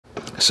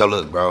So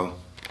look, bro,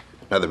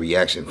 another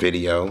reaction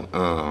video.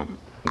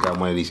 Got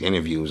one of these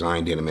interviews. I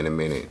ain't did them in a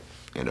minute,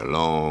 in a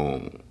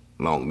long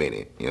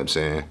minute. You know what I'm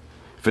saying?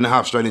 Finna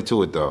hop straight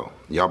into it though.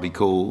 Y'all be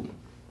cool.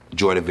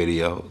 Enjoy the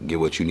video. Get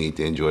what you need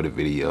to enjoy the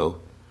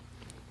video.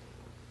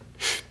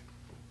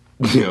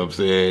 You know what I'm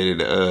saying?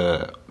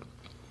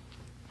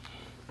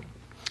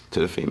 To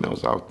the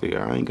females out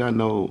there, I ain't got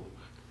no,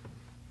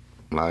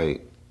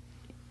 like,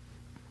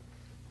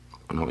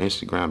 no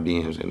Instagram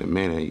DMs in a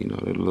minute. You know,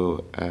 the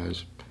little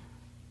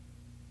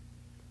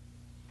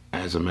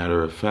as a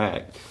matter of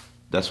fact,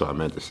 that's what I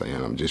meant to say,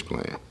 and I'm just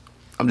playing.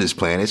 I'm just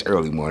playing. It's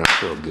early morning. I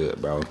feel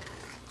good, bro.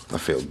 I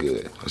feel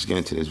good. Let's get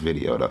into this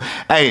video, though.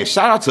 Hey,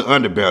 shout out to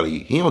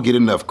Underbelly. He don't get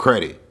enough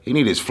credit. He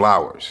need his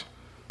flowers,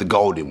 the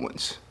golden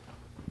ones.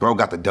 Bro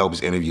got the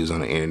dopest interviews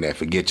on the internet.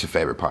 Forget your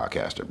favorite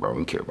podcaster, bro. I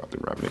don't care about the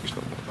rap niggas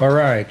no more. All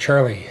right,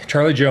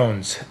 Charlie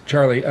Jones.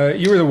 Charlie,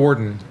 you were the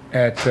warden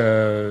at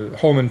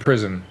Holman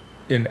Prison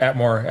in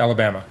Atmore,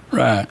 Alabama.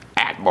 Right.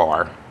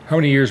 Atmore. How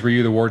many years were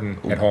you the warden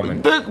at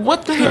Holman?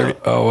 What the hell?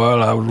 Oh,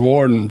 well, I was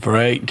warden for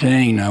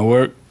 18. I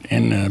worked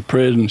in the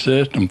prison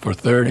system for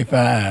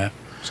 35.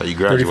 So you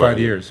graduated? 35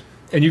 years.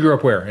 And you grew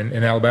up where?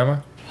 In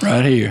Alabama?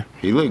 Right here.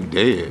 He looked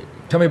dead.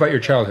 Tell me about your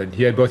childhood.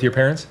 You had both your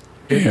parents?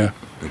 Yeah.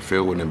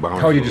 Phil wouldn't bomb.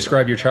 How would you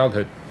describe your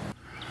childhood?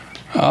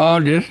 Oh,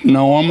 just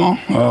normal.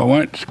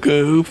 Went to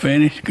school,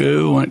 finished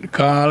school, went to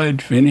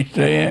college, finished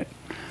that.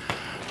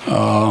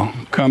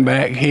 Come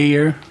back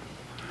here.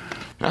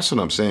 That's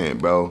what I'm saying,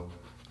 bro.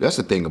 That's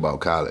the thing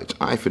about college.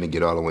 I ain't finna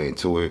get all the way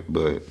into it,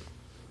 but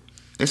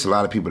it's a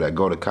lot of people that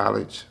go to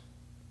college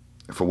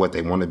for what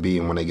they want to be,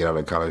 and when they get out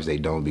of college, they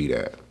don't be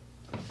that.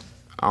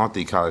 I don't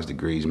think college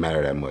degrees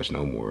matter that much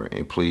no more,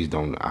 and please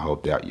don't, I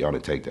hope that y'all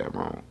don't take that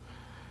wrong.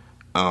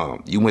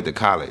 You went to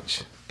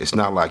college. It's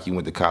not like you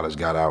went to college,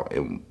 got out,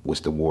 and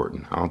was the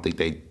warden. I don't think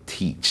they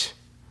teach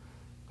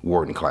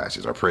warden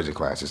classes or prison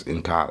classes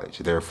in college.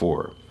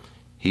 Therefore,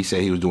 he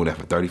said he was doing that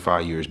for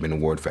 35 years, been a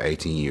warden for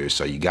 18 years.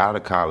 So you got out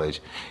of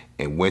college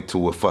and went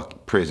to a fucking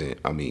prison.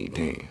 I mean,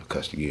 damn,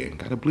 cussed again.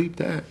 Gotta bleep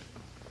that.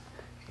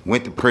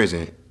 Went to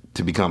prison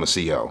to become a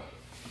CO.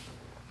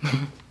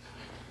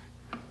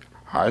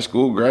 High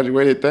school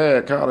graduated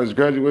that, college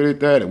graduated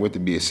that, and went to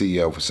be a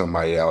CEO for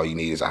somebody that all you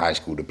need is a high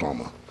school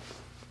diploma.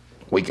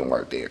 We can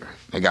work there.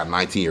 They got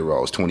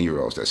 19-year-olds,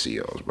 20-year-olds that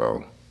CEOs,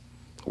 bro.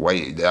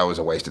 Wait, that was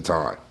a waste of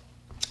time.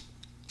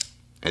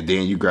 And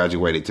then you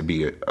graduated to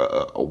be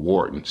a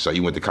warden, so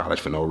you went to college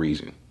for no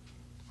reason,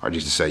 or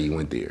just to say you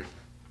went there,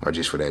 or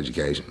just for the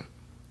education,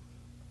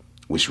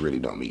 which really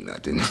don't mean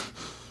nothing.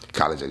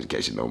 College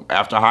education, though.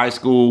 After high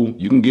school,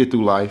 you can get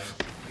through life.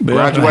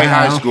 Graduate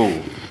high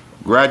school.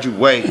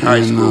 Graduate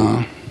high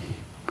school.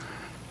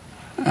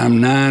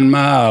 I'm 9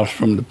 miles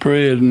from the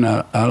prison.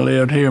 I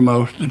lived here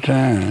most of the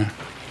time.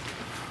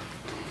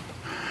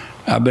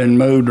 I've been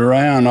moved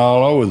around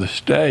all over the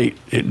state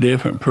at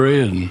different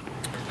prisons.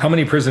 How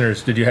many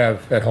prisoners did you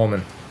have at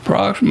Holman?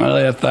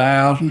 Approximately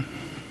 1,000.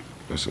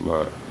 That's a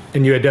lot.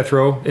 And you had death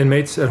row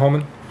inmates at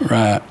Holman?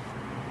 Right.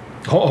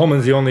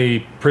 Holman's the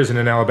only prison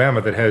in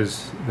Alabama that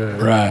has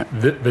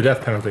the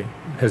death penalty,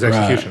 has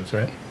executions,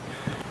 right?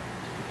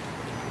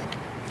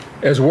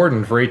 As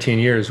warden for 18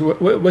 years,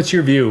 what's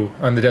your view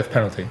on the death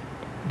penalty?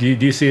 Do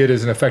you see it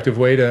as an effective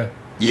way to?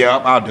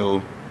 Yep, I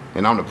do.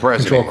 And I'm the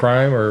president. Control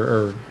crime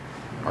or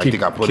I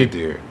think I put it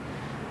there.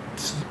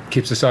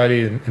 Keep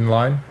society in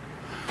line?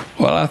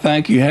 Well, I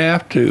think you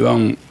have to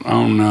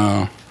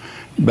on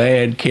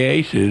bad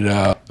cases.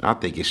 I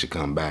think it should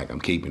come back.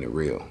 I'm keeping it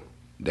real.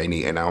 They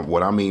need, and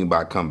what I mean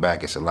by come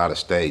back, it's a lot of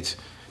states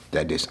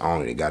that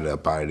disown it, got it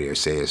up out of there,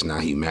 say it's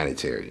not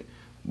humanitarian.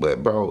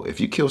 But bro, if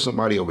you kill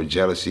somebody over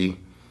jealousy,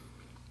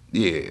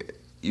 yeah,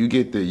 you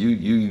get the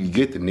you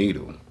get the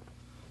needle.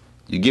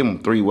 You give them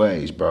 3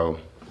 ways, bro.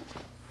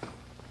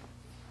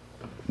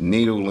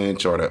 Needle,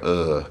 lynch, or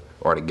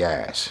the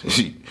gas.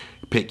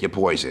 Pick your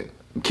poison.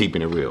 I'm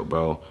keeping it real,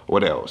 bro.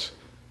 What else?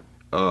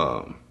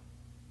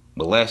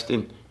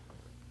 Molesting.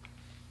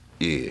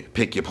 Yeah,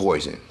 pick your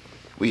poison.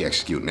 We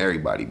executing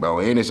everybody, bro,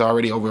 and it's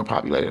already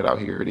overpopulated out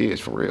here. It is,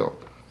 for real.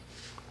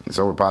 It's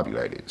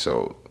overpopulated.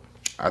 So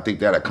I think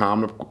that'll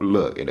calm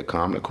it'll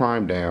calm the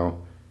crime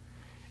down,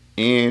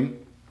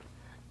 and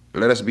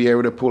let us be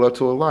able to pull up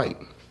to a light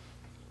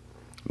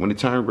when it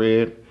turn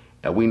red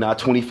and we not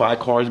 25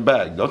 cars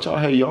back. Don't y'all,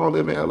 hey, y'all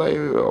live in LA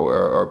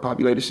or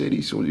populated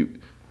cities? So you,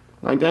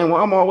 like, dang,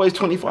 well, I'm always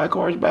 25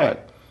 cars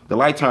back. The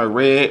light turn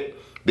red,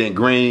 then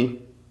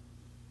green,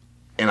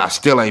 and I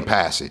still ain't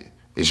pass it.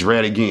 It's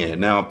red again.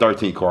 Now I'm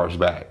 13 cars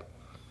back.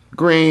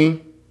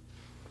 Green,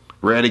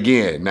 red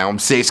again. Now I'm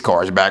 6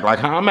 cars back. Like,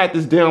 how I'm at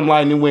this damn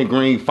light and it went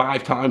green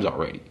 5 times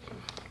already.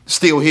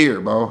 Still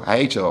here, bro. I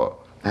hate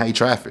y'all. I hate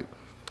traffic.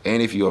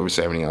 And if you over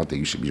 70, I don't think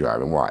you should be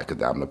driving. Why?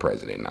 Because I'm the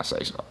president and I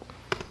say so.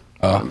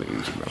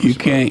 You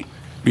can't,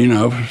 you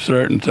know, for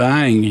certain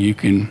things you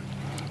can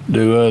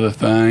do other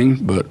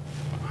things, but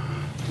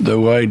the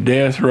way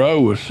death row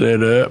was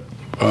set up,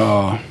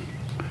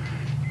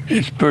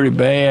 it's pretty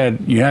bad.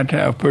 You have to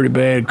have pretty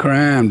bad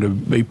crime to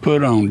be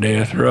put on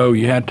death row.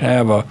 You have to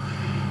have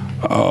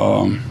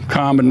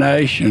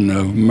combination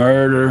of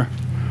murder,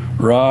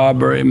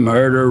 robbery,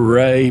 murder,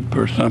 rape,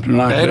 or something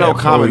like that. Ain't no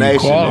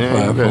combination,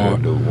 man. You for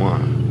it. do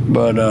one.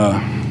 But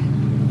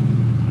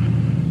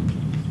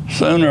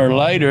sooner or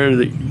later,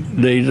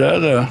 these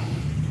other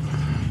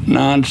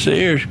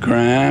non-serious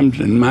crimes,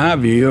 in my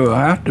view, will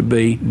have to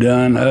be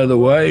done other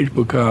ways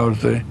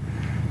because the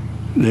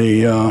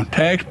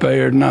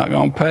taxpayer's not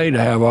going to pay to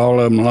have all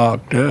of them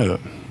locked up.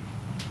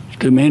 It's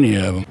too many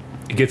of them.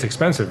 It gets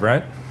expensive,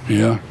 right?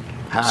 Yeah.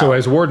 How? So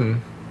as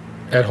warden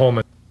at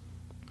Holman,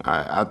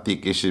 I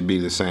think it should be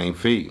the same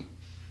fee.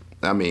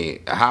 I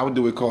mean, how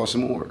do it cost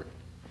more?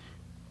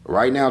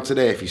 Right now,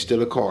 today, if you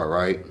steal a car,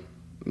 right?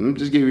 Let me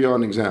just give you all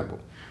an example.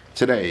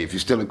 Today, if you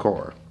steal a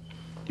car,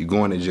 you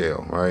go into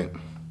jail, right?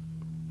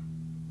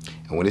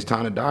 And when it's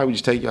time to die, we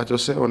just take you out your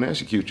cell and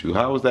execute you.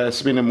 How is that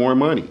spending more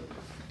money?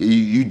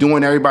 You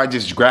doing everybody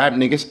just grab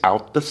niggas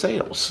out the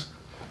cells.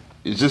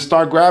 You just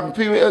start grabbing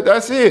people,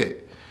 that's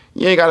it.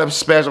 You ain't got to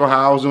special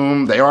house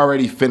them. They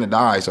already finna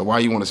die, so why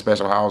you want to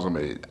special house them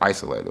and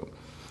isolate them?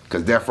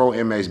 Because death row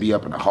inmates be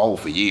up in the hole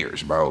for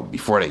years, bro,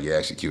 before they get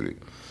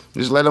executed.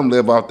 Just let them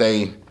live off they,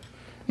 you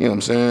know what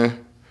I'm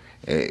saying?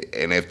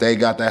 And if they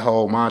got that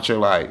whole mantra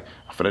like,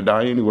 I'm finna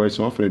die anyway,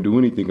 so I'm finna do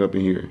anything up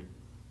in here.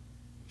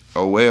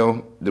 Oh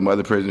well, the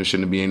other prisoners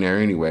shouldn't be in there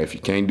anyway. If you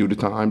can't do the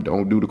time,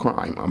 don't do the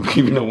crime. I'm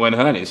keeping it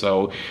 100.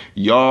 So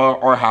y'all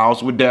are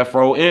housed with death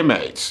row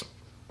inmates.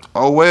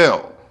 Oh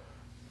well.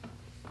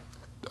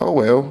 Oh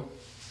well.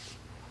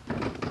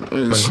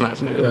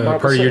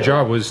 part of your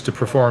job was to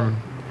perform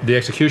the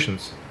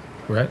executions,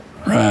 right?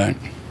 Right.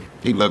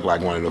 He looked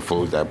like one of the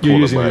fools that pulled You're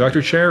the using the button.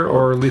 electric chair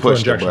or lethal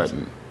Push the injections?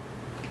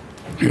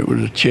 button. It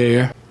was a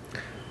chair.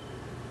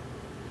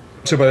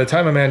 So by the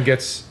time a man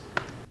gets,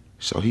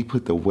 So he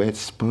put the wet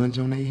sponge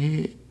on their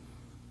head?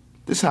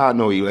 This is how I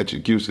know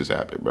electrocutions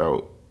happen,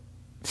 bro.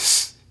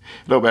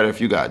 No matter if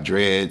you got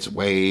dreads,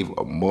 wave,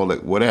 a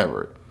mullet,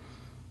 whatever.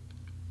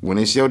 When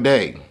it's your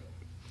day,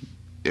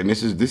 and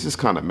this is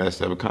kind of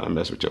messed up, it kind of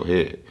mess with your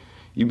head.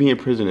 You be in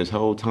prison this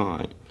whole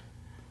time,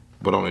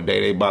 but on the day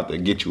they about to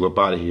get you up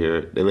out of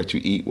here, they let you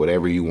eat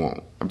whatever you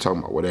want. I'm talking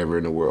about whatever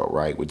in the world,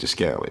 right? With your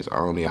scallions. I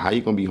don't know how you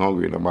gonna be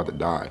hungry and I'm about to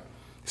die.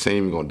 This ain't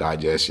even gonna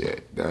digest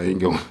yet.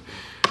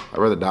 I'd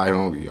rather die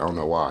hungry. I don't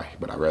know why,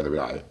 but I'd rather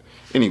die.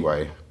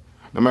 Anyway,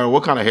 no matter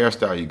what kind of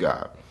hairstyle you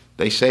got,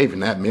 they shaving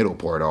that middle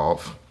part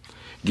off,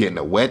 getting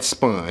a wet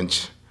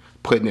sponge,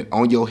 putting it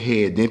on your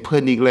head, then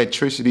putting the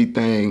electricity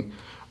thing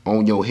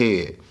on your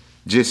head,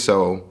 just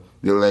so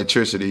the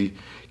electricity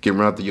can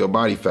run through your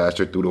body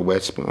faster through the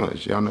wet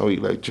sponge. Y'all know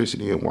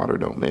electricity and water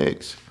don't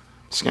mix.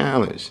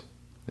 Scandalous.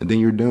 And then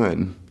you're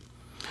done.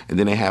 And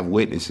then they have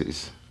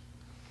witnesses.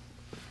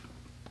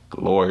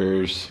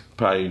 Lawyers,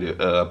 probably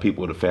the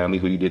people of the family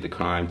who you did the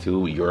crime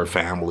to, your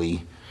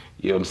family.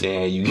 You know what I'm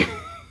saying?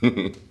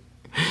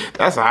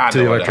 That's how I know to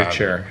the electric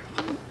chair,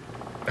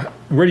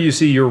 where do you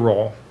see your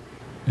role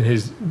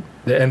in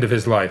the end of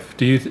his life?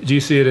 Do you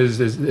see it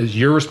as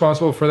you're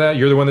responsible for that?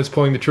 You're the one that's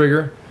pulling the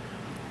trigger?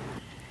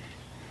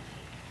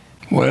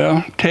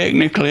 Well,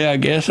 technically, I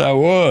guess I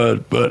was,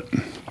 but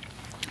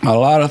a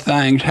lot of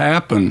things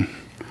happen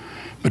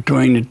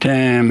between the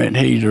time that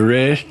he's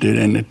arrested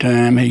and the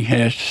time he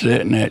has to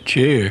sit in that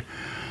chair.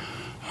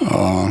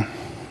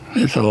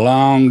 It's a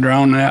long,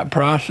 drawn-out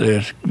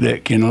process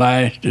that can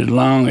last as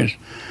long as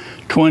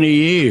 20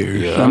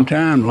 years,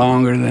 sometimes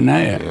longer than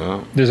that.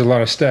 Yeah. There's a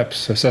lot of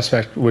steps a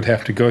suspect would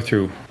have to go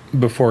through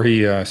before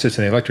he sits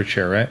in the electric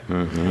chair, right?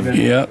 Mm-hmm.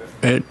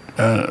 Yep.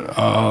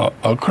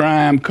 A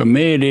crime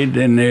committed,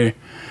 and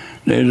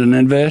there's an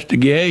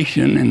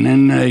investigation, and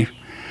then they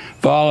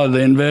follow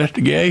the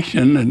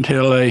investigation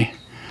until they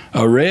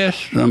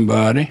arrest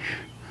somebody,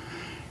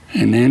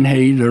 and then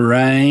he's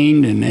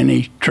arraigned, and then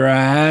he's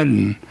tried,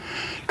 and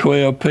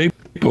 12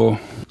 people.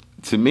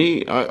 To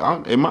me,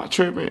 am I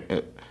tripping?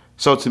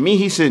 So to me,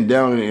 he's sitting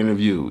down in an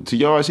interview. To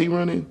y'all, is he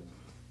running?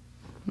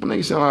 My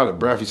nigga sound out of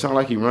breath. He sound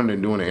like he running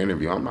and doing an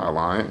interview. I'm not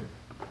lying.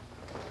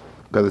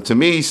 Because to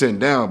me, he's sitting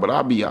down, but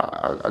I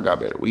got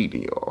better weed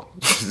than y'all.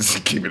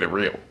 Just keeping it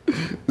real.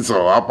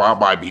 So I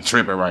might be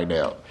tripping right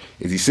now.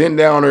 Is he sitting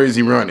down or is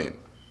he running?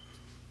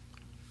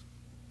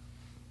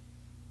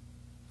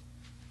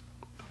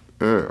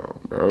 Yeah,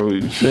 bro.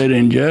 Sit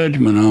in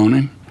judgment on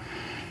him,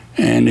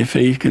 and if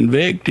he's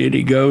convicted,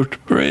 he goes to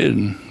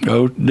prison,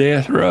 goes to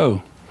death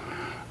row.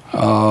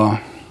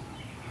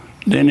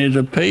 Then his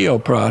appeal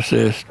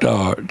process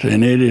starts,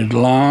 and it is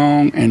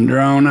long and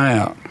drawn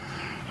out.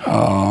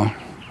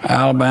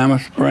 Alabama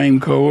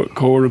Supreme Court,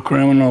 Court of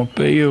Criminal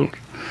Appeals,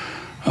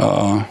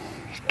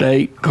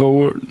 state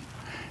court,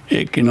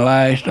 it can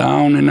last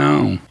on and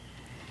on.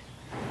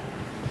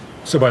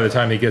 So by the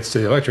time he gets to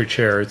the electric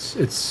chair,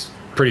 it's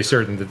pretty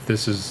certain that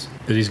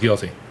he's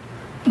guilty.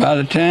 By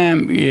the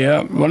time,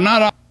 yeah, well,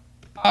 not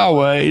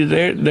always.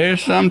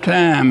 There's some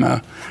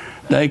time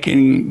they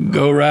can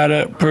go right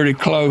up pretty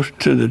close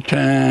to the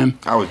time.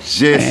 I was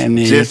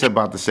just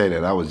about to say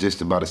that. I was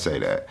just about to say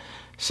that.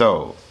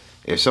 So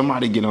if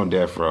somebody get on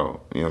death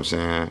row, you know what I'm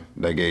saying?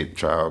 They get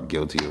trial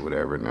guilty or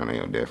whatever, now they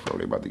on death row,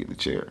 they about to get the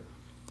chair.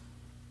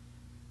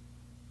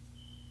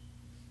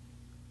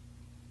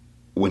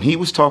 when he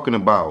was talking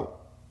about,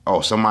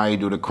 oh, somebody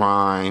do the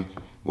crime,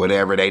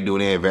 whatever, they do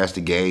the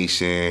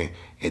investigation,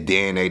 and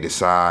then they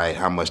decide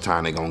how much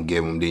time they gonna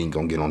give him, then you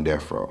gonna get on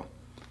death row.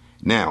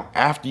 Now,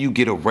 after you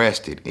get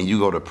arrested and you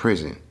go to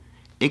prison,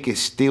 it can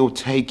still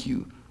take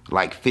you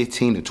like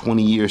 15 to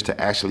 20 years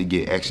to actually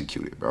get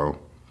executed, bro.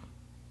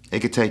 It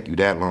could take you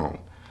that long.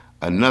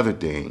 Another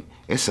thing,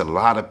 it's a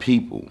lot of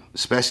people,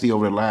 especially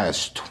over the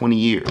last 20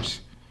 years,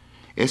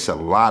 it's a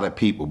lot of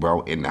people,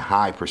 bro, in the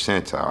high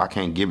percentile, I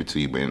can't give it to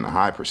you, but in the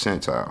high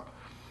percentile,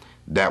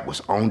 that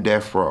was on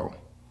death row,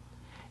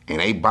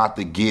 and they about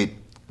to get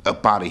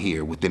up out of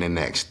here within the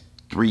next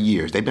 3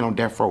 years. They've been on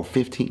death row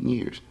 15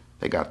 years.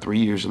 They got 3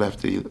 years left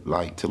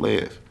to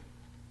live.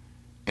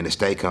 And the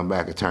state come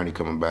back, attorney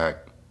coming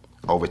back,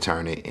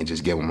 overturn it, and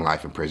just give him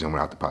life in prison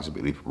without the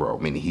possibility of parole,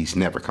 meaning he's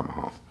never coming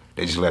home.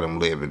 They just let him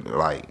live and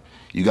like,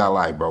 you got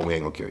life, bro, we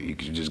ain't gonna kill you. You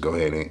can just go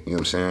ahead and, you know what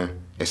I'm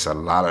saying? It's a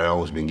lot of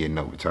those been getting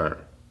overturned.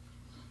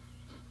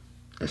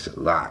 It's a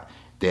lot.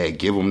 They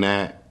give them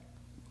that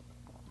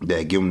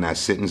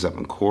sentence up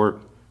in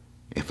court,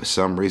 and for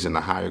some reason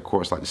the higher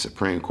courts like the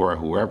Supreme Court,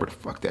 whoever the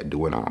fuck that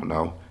do it, I don't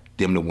know,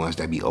 them the ones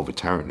that be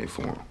overturning it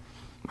for him.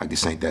 Like,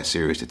 this ain't that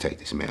serious to take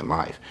this man's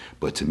life.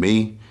 But to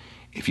me,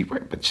 if you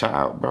rape a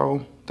child,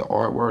 bro, the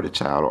R word, a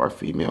child or a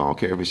female, I don't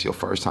care if it's your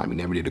first time, you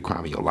never did a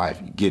crime in your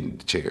life, you get in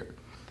the chair.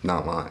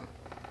 Not lying.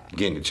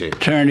 Get in the chair.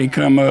 Attorney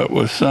come up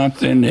with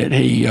something that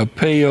he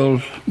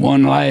appeals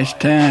one last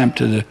time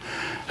to the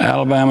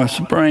Alabama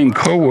Supreme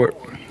Court,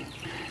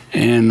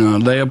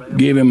 and they'll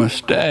give him a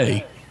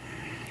stay.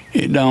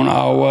 It don't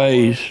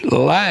always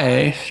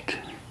last.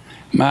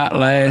 Might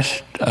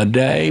last a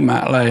day,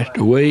 might last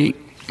a week,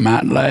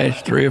 might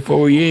last 3 or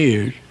 4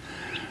 years.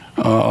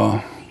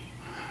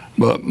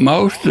 But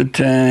most of the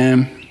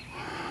time,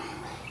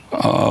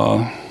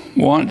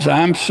 once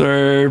I'm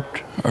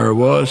served or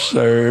was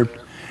served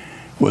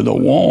with a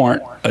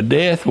warrant, a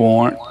death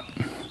warrant,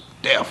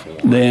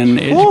 then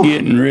it's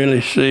getting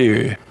really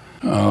serious.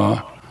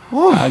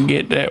 I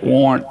get that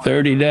warrant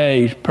 30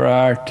 days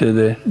prior to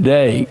the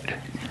date.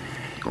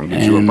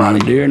 And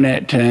during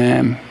that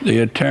time, the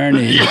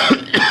attorneys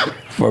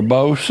for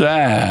both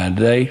sides,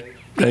 they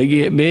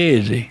get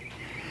busy.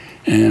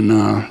 And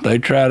they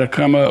try to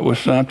come up with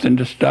something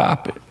to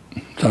stop it.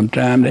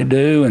 Sometimes they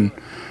do, and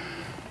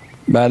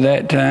by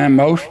that time,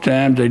 most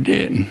times they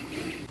didn't.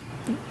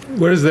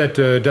 What is that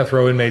death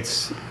row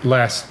inmate's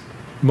last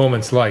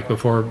moments like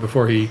before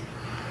he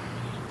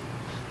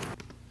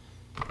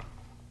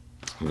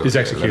is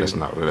executed?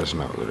 Let us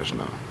know.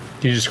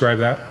 Can you describe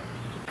that?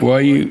 Well,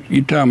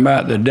 you talking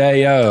about the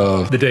day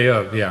of. The day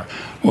of, yeah.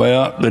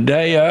 Well, the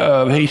day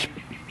of,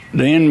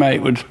 the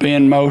inmate would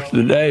spend most of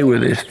the day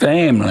with his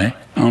family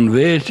on the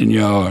visiting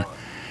yard.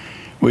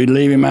 We'd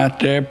leave him out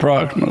there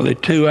approximately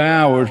 2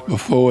 hours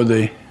before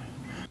the...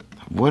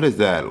 What is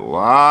that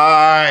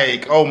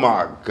like? Oh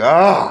my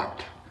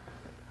God.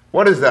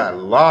 What is that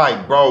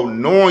like, bro?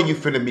 Knowing you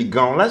finna be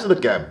gone. Let's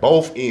look at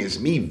both ends.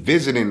 Me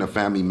visiting a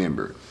family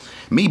member.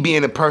 Me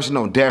being a person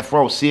on death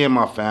row, seeing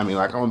my family,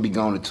 like, I'm gonna be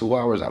gone in 2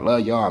 hours. I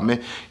love y'all,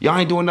 man. Y'all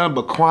ain't doing nothing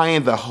but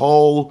crying the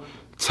whole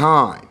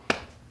time.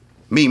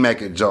 Me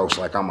making jokes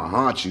like I'ma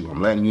haunt you.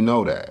 I'm letting you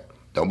know that.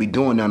 Don't be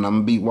doing nothing. I'm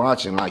gonna be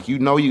watching. Like, you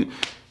know you,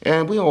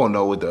 and we all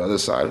know what the other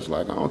side is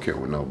like. I don't care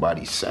what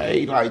nobody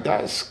say. Like,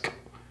 that's,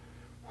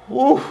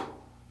 whew.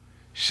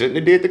 Shouldn't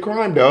have did the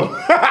crime, though.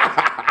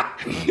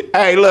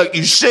 Hey, look,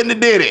 you shouldn't have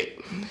did it.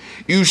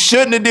 You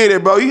shouldn't have did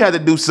it, bro. You had to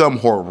do something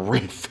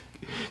horrific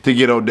to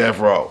get on death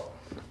row.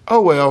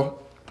 Oh, well,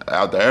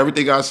 after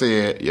everything I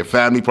said, your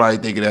family probably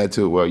thinking that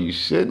too. Well, you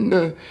shouldn't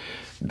have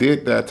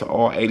did that to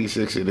all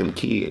 86 of them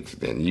kids.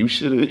 Then you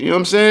should have, you know what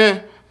I'm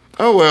saying?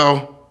 Oh,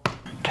 well.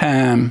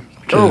 Time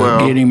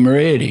to get him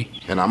ready.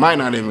 And I might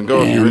not even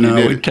go if you really did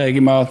it. We'd take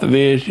him off the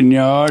visiting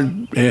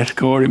yard,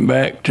 escort him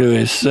back to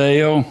his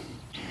cell.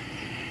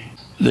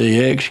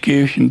 The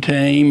execution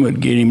team would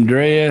get him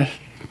dressed,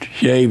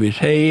 shave his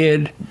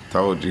head,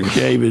 told you,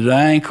 shave his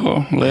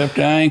ankle, left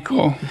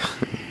ankle,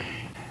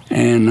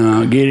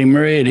 and get him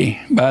ready.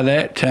 By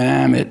that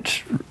time,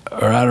 it's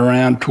right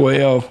around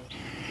 12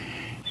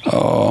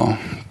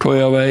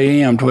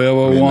 a.m.,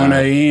 12:01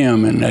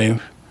 a.m., and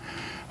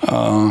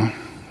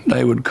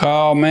they would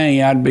call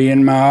me. I'd be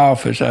in my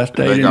office. I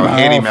stayed in my office.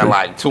 They hit him at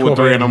like 2 or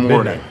 3 in the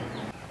morning.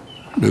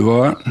 Do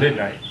what?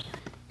 Midnight.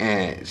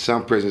 And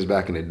some prisons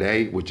back in the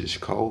day, which is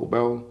cold,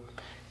 bro,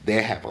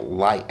 they have a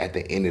light at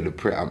the end of the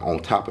prison, on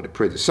top of the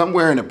prison.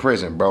 Somewhere in the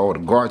prison, bro, the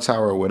guard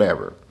tower or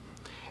whatever.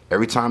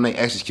 Every time they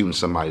executing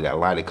somebody, that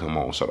light would come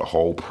on so the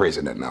whole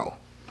prison would know.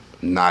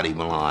 Not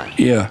even lying.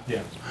 Yeah.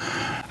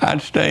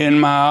 I'd stay in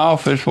my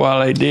office while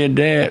they did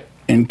that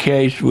in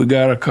case we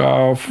got a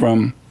call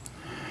from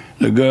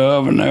the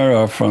governor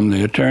or from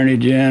the attorney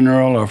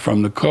general or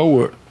from the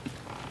court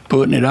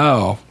putting it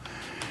off.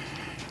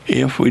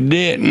 If we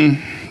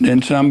didn't,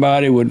 then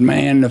somebody would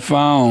man the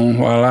phone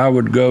while I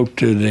would go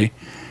to the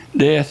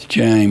death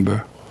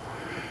chamber.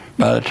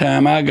 By the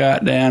time I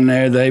got down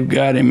there, they've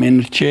got him in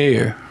the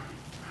chair,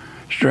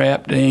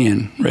 strapped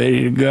in,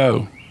 ready to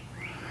go.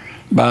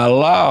 By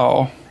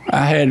law,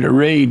 I had to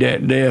read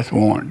that death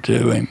warrant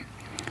to him.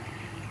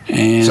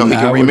 And So he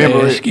can I would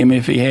remember ask him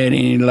if he had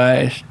any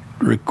last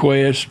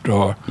request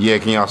or, Yeah,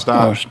 can y'all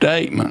stop? or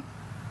statement.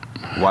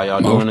 Why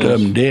y'all Most doing of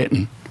this? them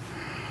didn't.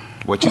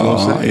 What you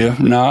gonna say? If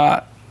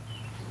not,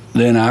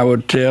 then I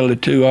would tell the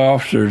 2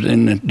 officers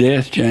in the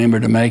death chamber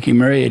to make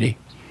him ready.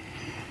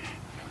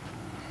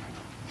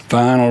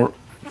 Final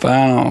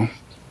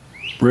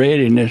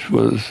readiness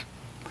was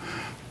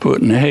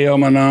putting the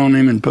helmet on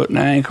him and putting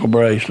the ankle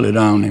bracelet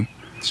on him.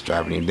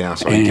 Strapping him down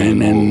so he can't And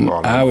move. then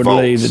All them I would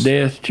volts. leave the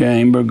death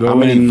chamber, How go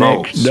many in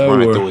volts next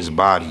running through door his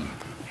body?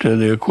 to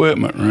the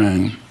equipment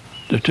room.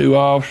 The 2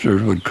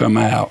 officers would come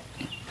out.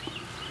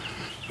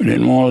 We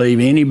didn't want to leave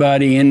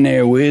anybody in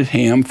there with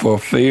him for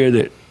fear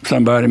that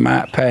somebody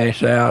might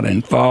pass out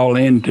and fall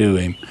into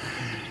him.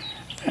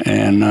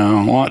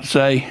 And once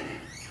they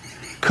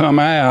come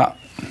out,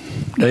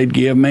 they'd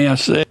give me a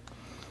set.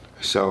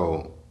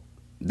 So,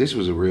 this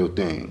was a real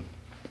thing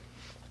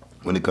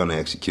when it comes to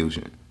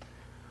execution.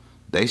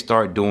 They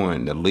start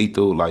doing the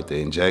lethal, like the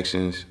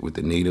injections with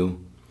the needle,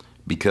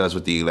 because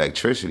with the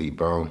electricity,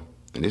 bro,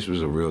 and this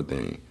was a real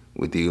thing,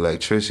 with the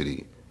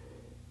electricity,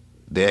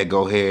 they'd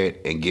go ahead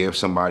and give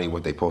somebody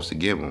what they supposed to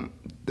give them,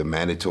 the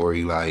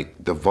mandatory, like,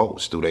 the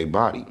volts through their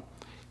body.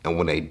 And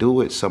when they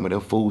do it, some of them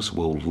fools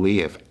will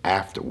live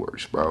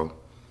afterwards, bro.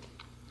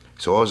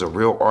 So it was a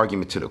real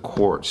argument to the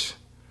courts,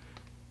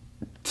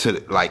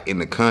 to like in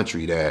the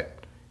country,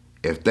 that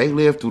if they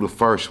live through the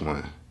first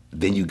one,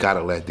 then you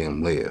gotta let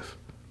them live.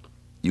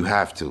 You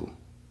have to.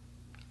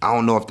 I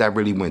don't know if that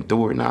really went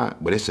through or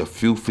not, but it's a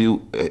few.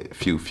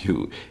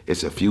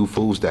 It's a few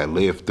fools that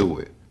lived through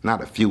it.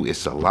 Not a few,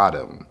 it's a lot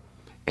of them.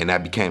 And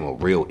that became a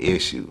real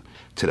issue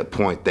to the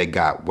point they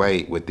got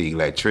weight with the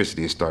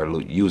electricity and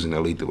started using the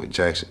lethal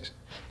injections.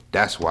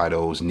 That's why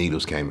those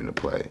needles came into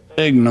play.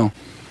 Signal,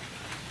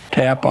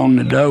 tap on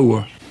the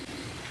door,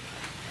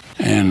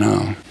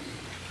 and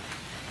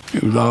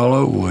it was all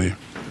over with.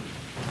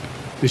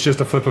 It's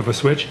just a flip of a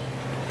switch?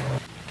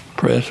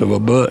 Press of a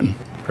button.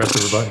 Press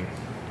of a button.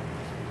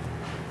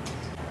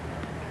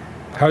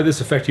 How did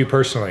this affect you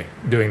personally,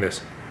 doing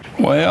this?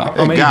 Well,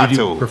 How It many got did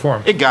you to.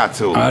 perform? It got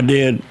to. I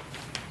did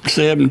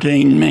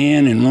 17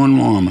 men and 1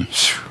 woman.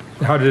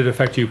 How did it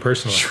affect you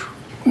personally?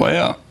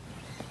 Well,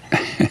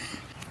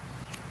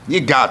 You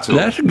got to.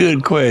 that's a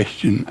good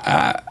question.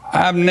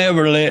 I've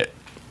never let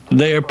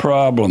their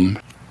problem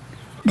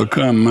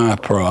become my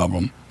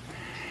problem.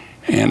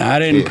 And I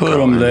didn't Yeah, put come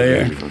them on,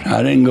 there. individual.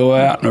 I didn't go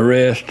out and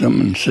arrest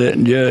them and sit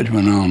in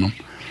judgment on them.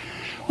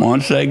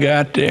 Once they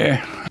got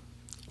there,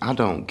 I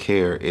don't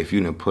care if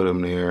you didn't put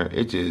them there.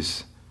 It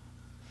just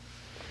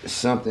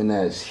something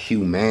that's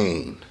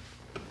humane.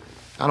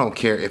 I don't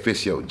care if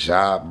it's your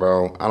job,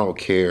 bro. I don't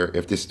care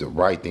if this is the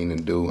right thing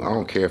to do. I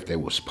don't care if they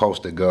were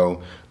supposed to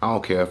go. I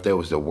don't care if they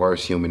was the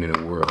worst human in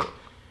the world.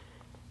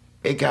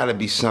 It gotta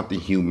be something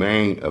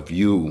humane of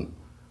you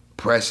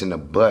pressing a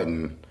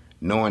button,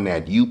 knowing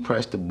that you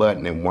press the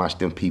button and watch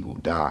them people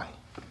die.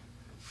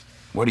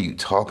 What are you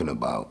talking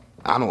about?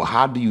 I don't know,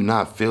 how do you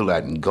not feel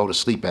that and go to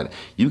sleep at it?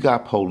 You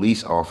got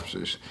police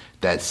officers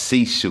that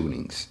see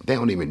shootings. They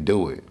don't even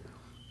do it.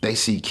 They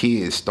see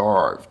kids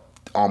starve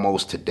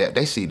almost to death.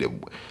 They see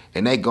them,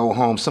 and they go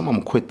home. Some of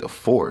them quit the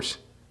force.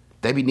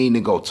 They be needing to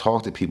go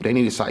talk to people. They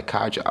need a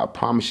psychiatrist, I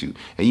promise you.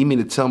 And you mean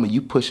to tell me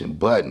you pushing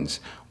buttons,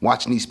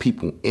 watching these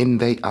people in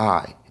their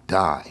eye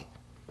die,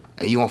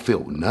 and you don't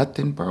feel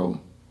nothing,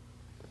 bro?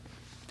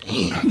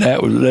 Damn.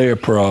 that was their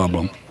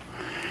problem.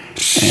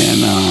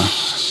 And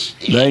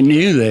they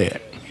knew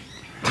that.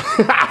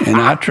 And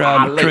I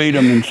tried to treat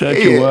them in such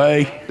a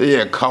way,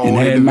 Yeah, cold and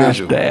had my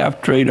individual.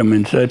 staff treat them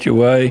in such a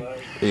way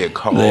Yeah,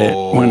 cold that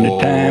when the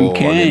time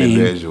came,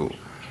 individual.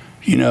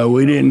 you know,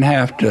 we didn't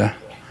have to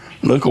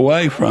look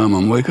away from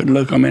them. We could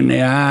look them in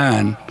the eye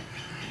and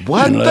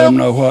What let the them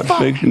know what's fuck?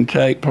 fixing to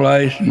take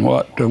place and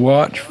what to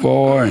watch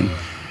for, and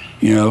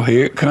you know,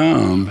 here it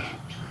comes.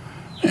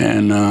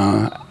 And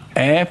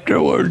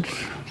afterwards,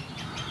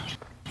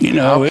 you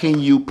know, How can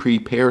you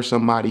prepare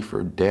somebody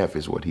for death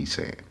is what he's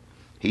saying.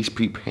 He's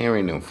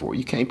preparing them for it.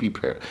 You can't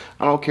prepare.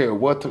 I don't care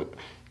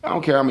I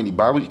don't care how many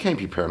Bibles, you can't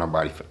prepare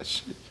nobody for that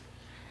shit.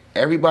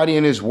 Everybody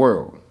in this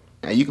world,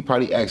 and you could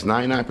probably ask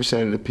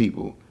 99% of the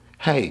people,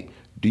 hey,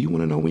 do you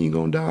want to know when you're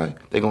going to die?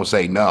 They're going to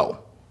say no.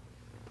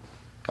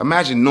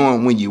 Imagine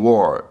knowing when you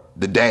are,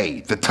 the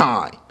day, the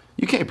time.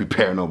 You can't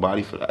prepare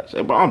nobody for that.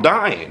 Say, bro, I'm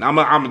dying. I'm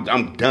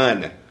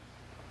done.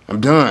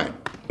 I'm done.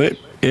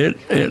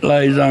 it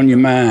lays on your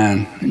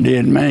mind. It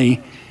did me,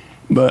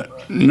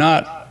 but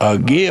not a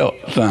guilt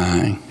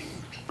thing.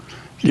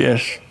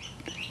 Just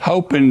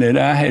hoping that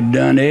I had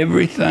done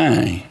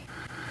everything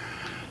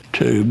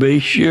to be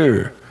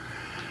sure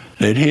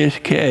that his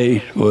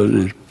case was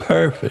as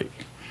perfect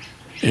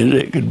as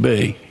it could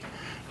be,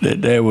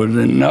 that there was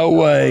in no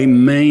way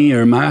me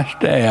or my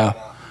staff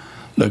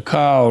the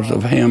cause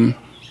of him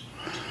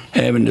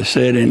having to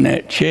sit in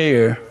that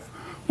chair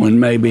when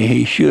maybe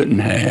he shouldn't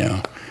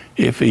have.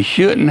 If he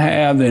shouldn't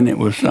have, then it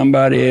was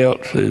somebody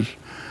else's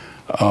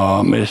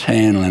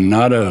mishandling,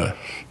 not us.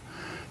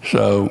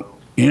 So,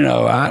 you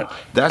know,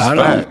 That's I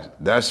facts.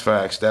 That's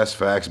facts. That's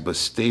facts. But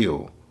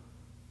still,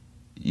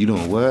 you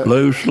don't what?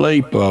 lose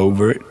sleep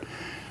over it.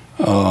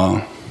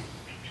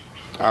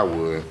 I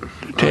would.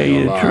 To tell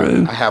you the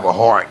truth, I have a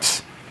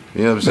heart.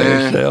 You know what I'm very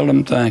saying?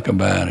 seldom think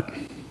about it.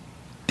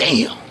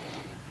 Damn.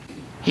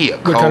 He a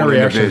What cold kind of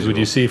reactions individual. would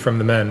you see from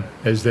the men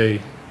as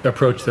they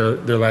approach their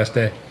last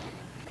day?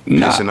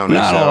 Not Pissing on a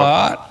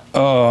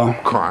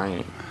lot.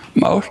 Crying.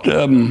 Most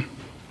of them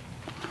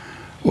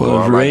was All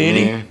right,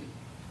 ready. man.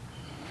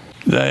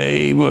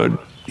 They would,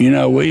 you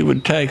know, we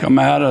would take them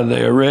out of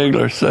their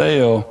regular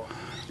cell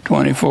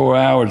 24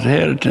 hours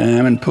ahead of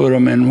time and put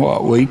them in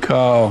what we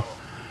call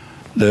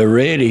the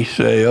ready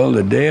cell,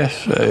 the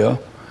death cell.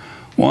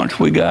 Once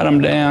we got them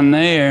down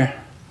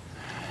there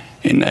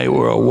and they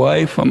were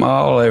away from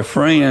all their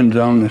friends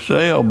on the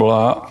cell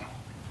block,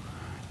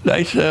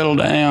 they settled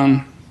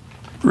down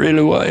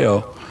really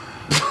well.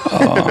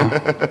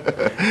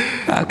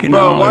 I can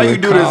Bro, only why you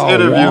do this recall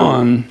interview?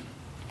 one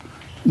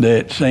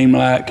that seemed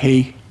like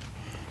he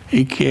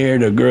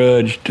carried a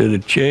grudge to the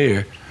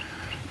chair,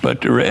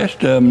 but the rest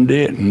of them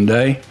didn't.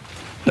 They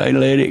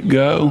let it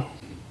go,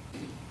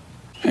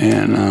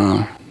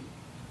 and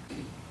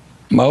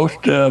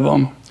most of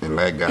them, And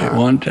let at God.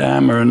 one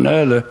time or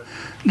another,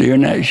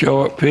 during that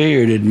short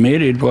period,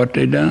 admitted what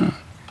they done.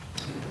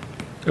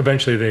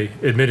 Eventually, they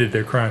admitted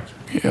their crimes.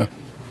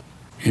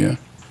 Yeah.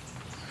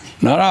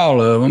 Not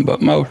all of them, but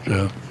most of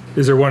them.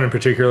 Is there one in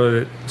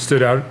particular that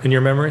stood out in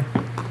your memory?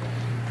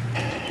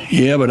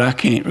 Yeah, but I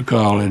can't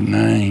recall his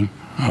name.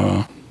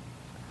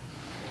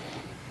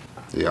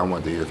 Yeah, I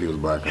want to hear if he was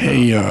black. or not.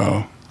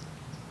 Hey,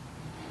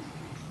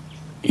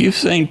 you've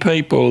seen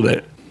people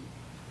that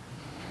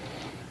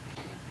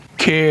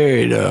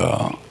carried,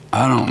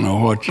 I don't know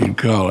what you'd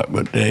call it,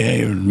 but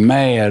they was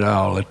mad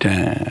all the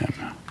time.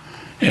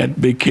 You had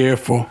to be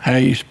careful how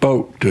you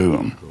spoke to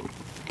them.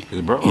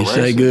 His bro You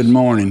say racist. good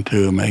morning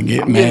to them, they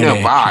get I'm mad getting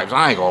them at you. vibes.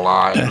 I ain't gonna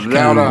lie. That's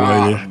Now, kind of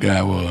the way this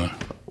guy was.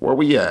 where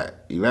we at?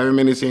 11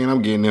 minutes in,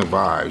 I'm getting them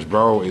vibes.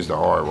 Bro is the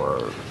R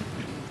word.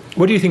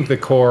 What do you think the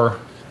core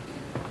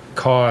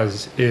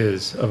cause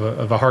is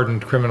of a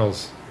hardened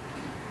criminal's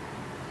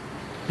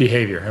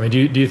behavior? I mean,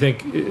 do you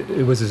think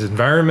it was his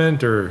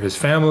environment or his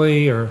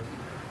family or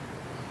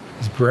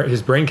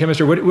his brain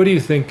chemistry? What do you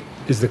think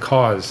is the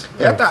cause?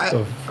 Yeah,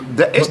 what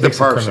it's the makes a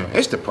person. criminal?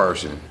 It's the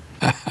person.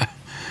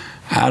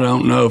 I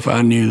don't know if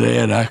I knew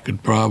that. I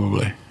could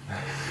probably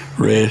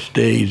rest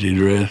easy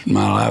the rest of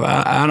my life.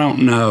 I don't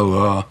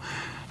know.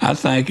 I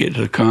think it's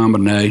a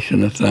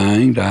combination of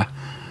things.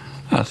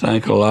 I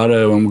think a lot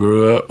of them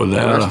grew up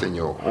without Rest in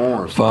your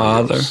arms,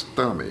 father. your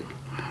stomach.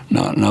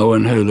 not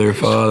knowing who their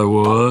father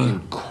was,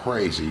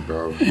 Crazy,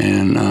 bro.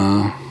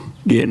 and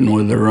getting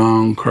with the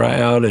wrong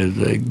crowd as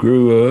they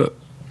grew up,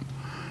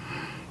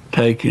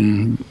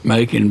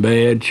 making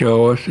bad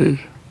choices.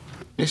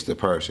 It's the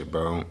person,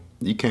 bro.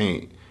 You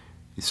can't.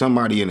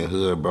 Somebody in the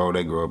hood, bro,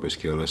 they grow up as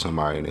killers.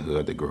 Somebody in the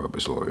hood, they grow up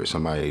as lawyers.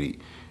 Somebody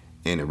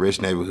in a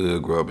rich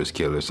neighborhood grow up as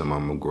killers. Some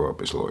of them grow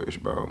up as lawyers,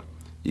 bro.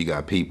 You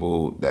got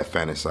people that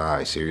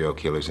fantasize serial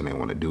killers and they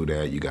want to do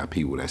that. You got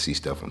people that see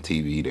stuff on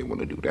TV, they want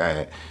to do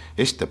that.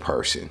 It's the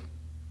person.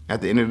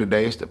 At the end of the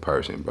day, it's the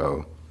person,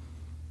 bro.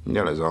 You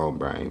got his own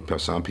brain.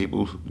 Some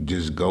people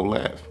just go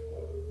left.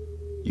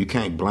 You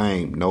can't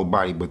blame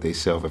nobody but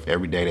themselves if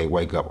every day they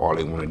wake up, all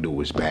they want to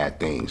do is bad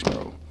things,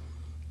 bro.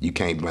 You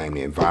can't blame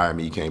the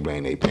environment. You can't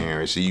blame their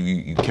parents.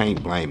 You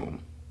can't blame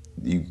them.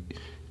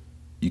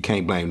 You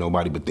can't blame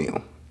nobody but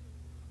them.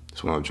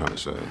 That's what I'm trying to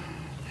say.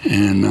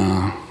 And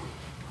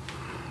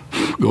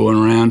going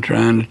around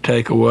trying to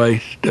take away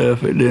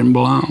stuff that didn't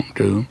belong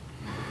to them.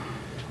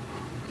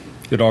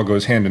 It all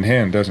goes hand in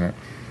hand, doesn't it?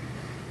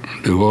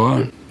 Do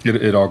what?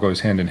 It all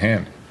goes hand in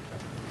hand.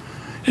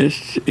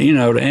 It's, you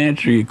know, to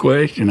answer your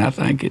question, I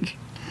think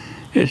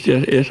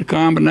it's a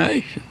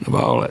combination of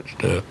all that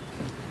stuff.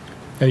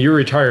 And you're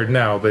retired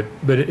now, but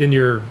in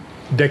your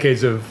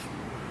decades of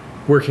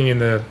working in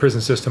the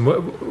prison system,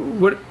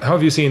 how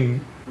have you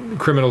seen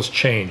criminals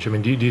change? I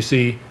mean, do you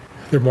see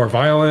they're more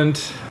violent?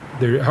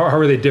 How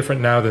are they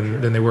different now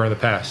than they were in the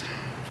past?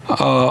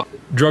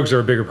 Drugs are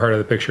a bigger part of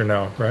the picture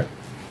now, right?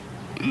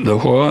 The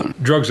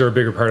what? Drugs are a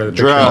bigger part of the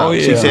picture. Drugs. now. Oh,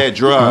 yeah. She said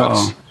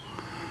drugs.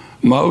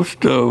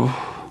 Most of,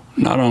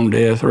 not on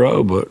death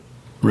row, but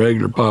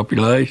regular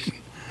population,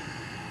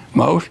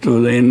 most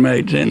of the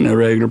inmates in the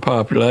regular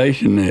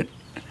population that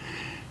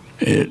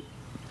it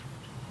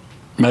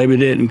maybe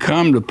didn't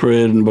come to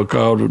prison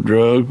because of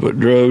drugs, but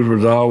drugs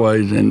was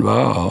always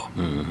involved.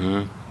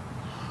 Mm-hmm.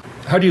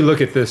 How do you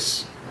look at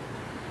this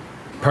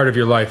part of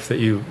your life that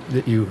you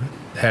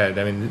had?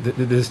 I mean,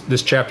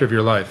 this chapter of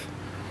your life.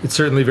 It's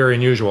certainly very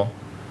unusual.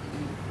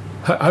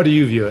 How do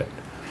you view it?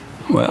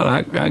 Well,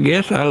 I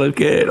guess I look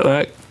at it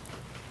like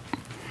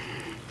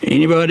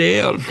anybody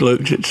else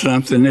looks at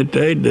something that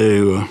they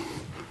do,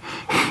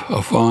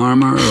 a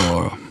farmer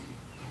or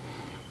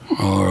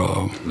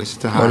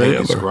Listen to how they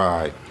whatever.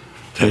 describe.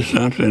 That's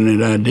something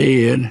that I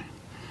did.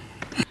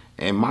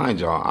 And mind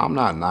y'all, I'm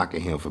not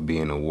knocking him for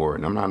being a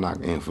warden. I'm not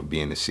knocking him for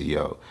being the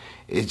CEO.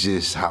 It's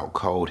just how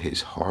cold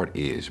his heart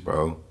is,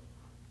 bro.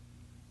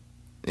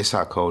 It's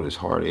how cold his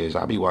heart is.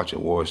 I be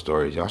watching war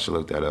stories. Y'all should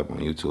look that up on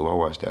YouTube. I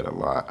watch that a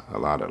lot.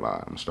 I'm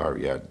gonna start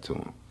reacting to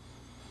them.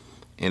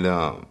 And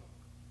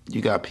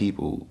you got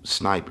people,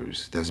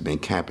 snipers, that's been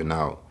camping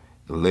out.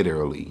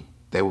 Literally,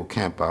 they will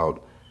camp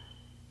out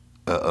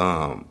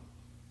a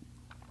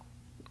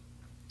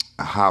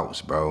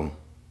house, bro.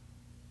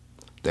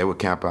 They would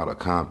camp out a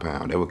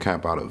compound. They would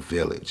camp out a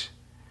village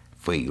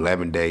for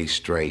 11 days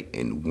straight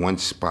in one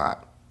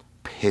spot.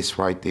 Piss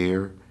right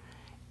there,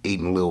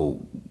 eating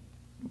little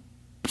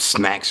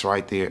snacks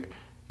right there.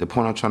 The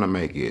point I'm trying to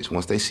make is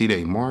once they see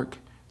their mark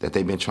that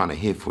they've been trying to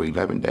hit for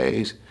 11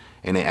 days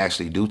and they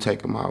actually do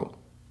take them out,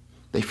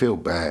 they feel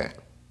bad,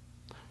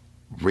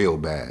 real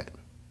bad.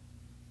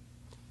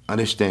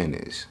 Understand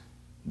this.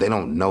 They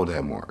don't know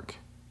that mark.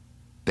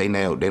 They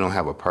don't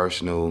have a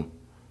personal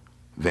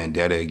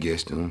vendetta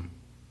against them.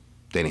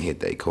 They didn't hit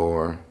their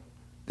car.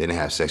 They didn't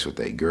have sex with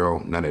their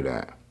girl. None of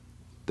that.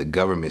 The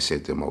government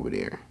sent them over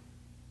there.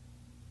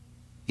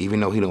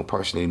 Even though he don't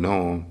personally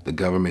know him, the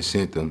government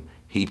sent them.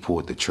 He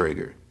pulled the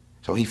trigger.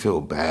 So he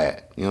feel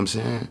bad. You know what I'm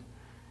saying?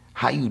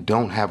 How you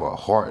don't have a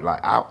heart?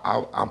 Like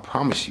I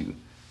promise you,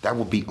 that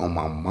would be on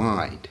my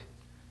mind.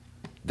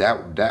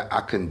 That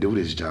I couldn't do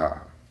this job.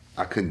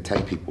 I couldn't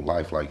take people's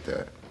life like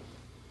that.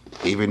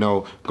 Even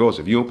though, Ghost,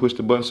 if you don't push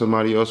the button,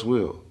 somebody else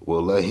will.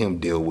 We'll let him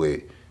deal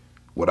with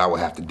what I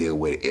would have to deal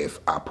with if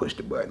I push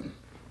the button.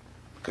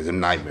 Because the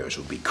nightmares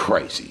would be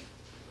crazy.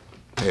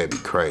 It'd be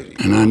crazy.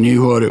 And I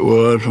knew what it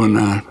was when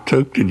I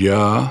took the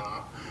job.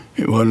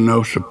 It wasn't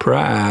no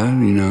surprise,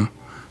 you know.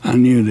 I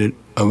knew that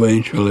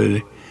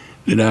eventually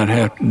that I'd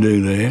have to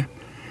do that.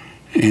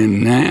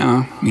 And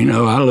now, you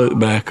know, I look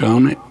back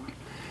on it,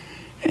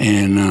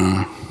 and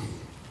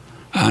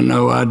I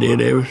know I did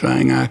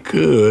everything I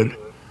could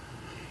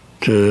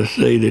to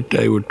see that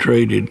they were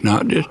treated,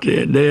 not just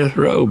at death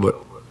row, but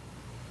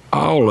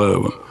all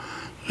of them,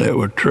 that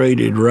were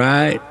treated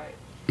right,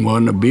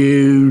 wasn't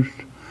abused.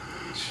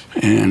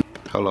 And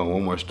hold on,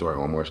 one more story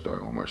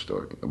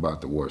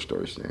about the war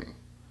stories thing.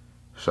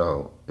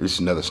 So this is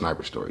another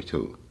sniper story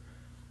too.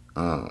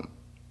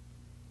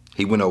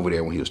 He went over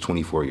there when he was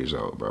 24 years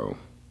old, bro.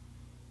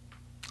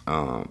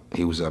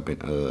 He was up in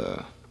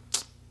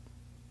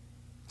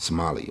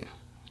Somalia,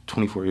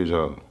 24 years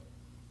old.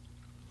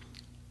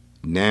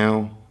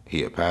 Now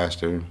he a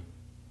pastor.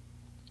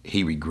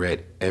 He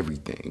regret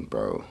everything,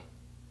 bro.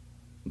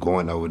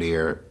 Going over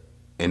there,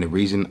 and the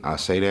reason I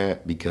say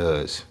that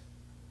because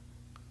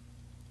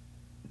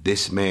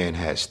this man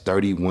has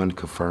 31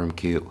 confirmed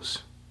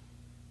kills.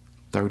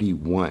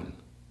 31.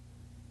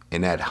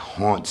 And that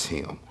haunts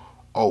him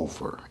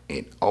over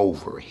and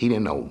over. He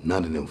didn't know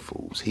none of them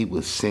fools. He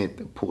was sent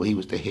to pull, he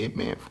was the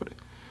hitman for the.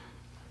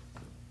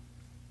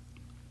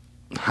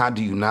 How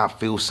do you not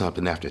feel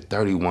something after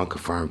 31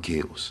 confirmed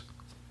kills?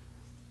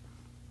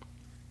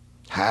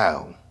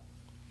 How?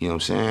 You know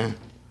what I'm saying?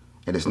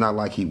 And it's not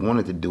like he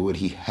wanted to do it,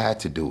 he had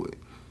to do it.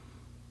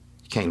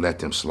 You can't let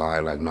them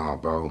slide like, nah,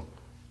 bro.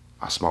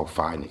 I smoked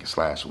 5 niggas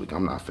last week.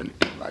 I'm not finna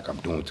like I'm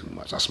doing too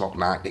much. I smoked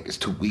 9 niggas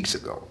 2 weeks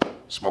ago.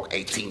 Smoked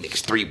 18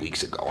 niggas 3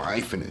 weeks ago. I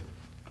ain't finna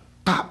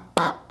pop,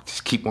 pop.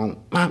 Just keep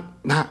on,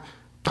 nah,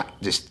 pop.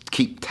 Just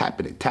keep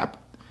tapping it, tap.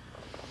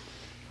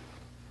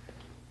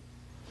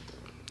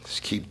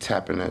 Just keep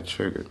tapping that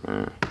trigger,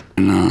 man.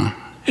 And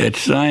at the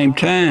same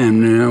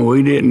time, now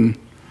we didn't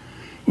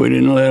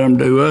let them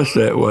do us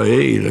that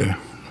way either.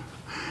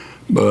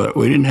 But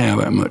we didn't have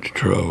that much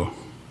trouble.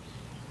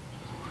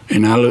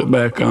 And I look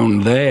back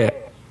on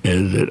that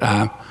as that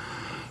I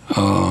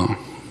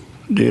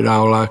did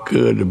all I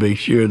could to be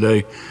sure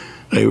they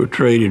were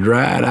treated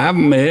right. I've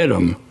met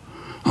them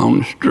on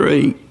the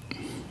street.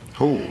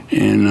 Ooh.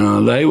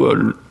 And they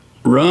would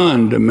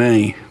run to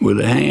me with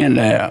a hand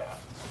out.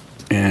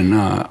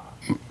 And,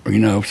 you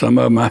know, some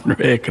of them I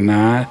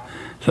recognized,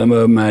 some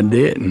of them I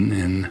didn't,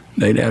 and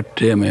they'd have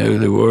to tell me who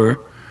they were.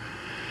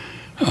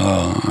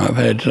 I've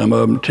had some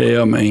of them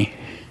tell me,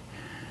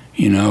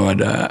 you know,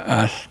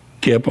 I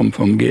kept them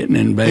from getting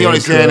in bad trouble. He only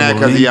saying that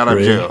because he out of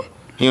jail.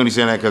 He only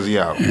saying that because he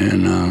out.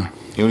 And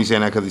he only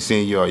saying that because he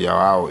seen y'all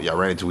out, y'all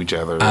ran into each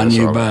other. I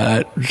knew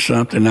by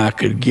something I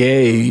could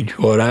gauge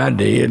what I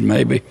did.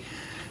 Maybe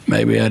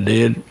I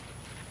did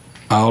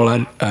all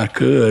I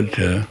could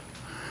to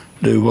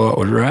do what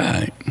was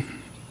right.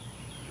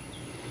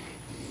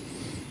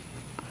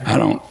 I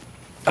don't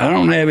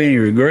have any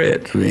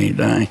regrets of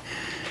anything.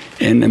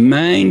 And the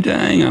main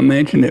thing, I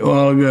mentioned it a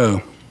while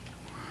ago,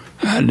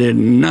 I did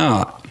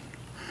not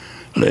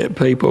let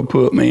people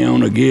put me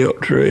on a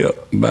guilt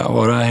trip about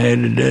what I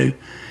had to do,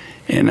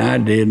 and I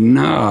did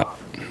not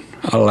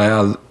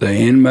allow the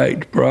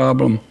inmate's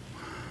problem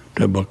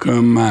to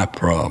become my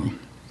problem.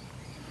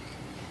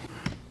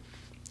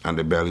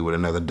 Underbelly with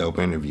another dope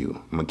interview.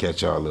 I'm gonna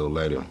catch y'all a little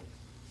later.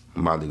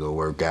 I'm about to go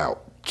work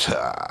out.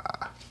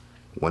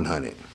 100.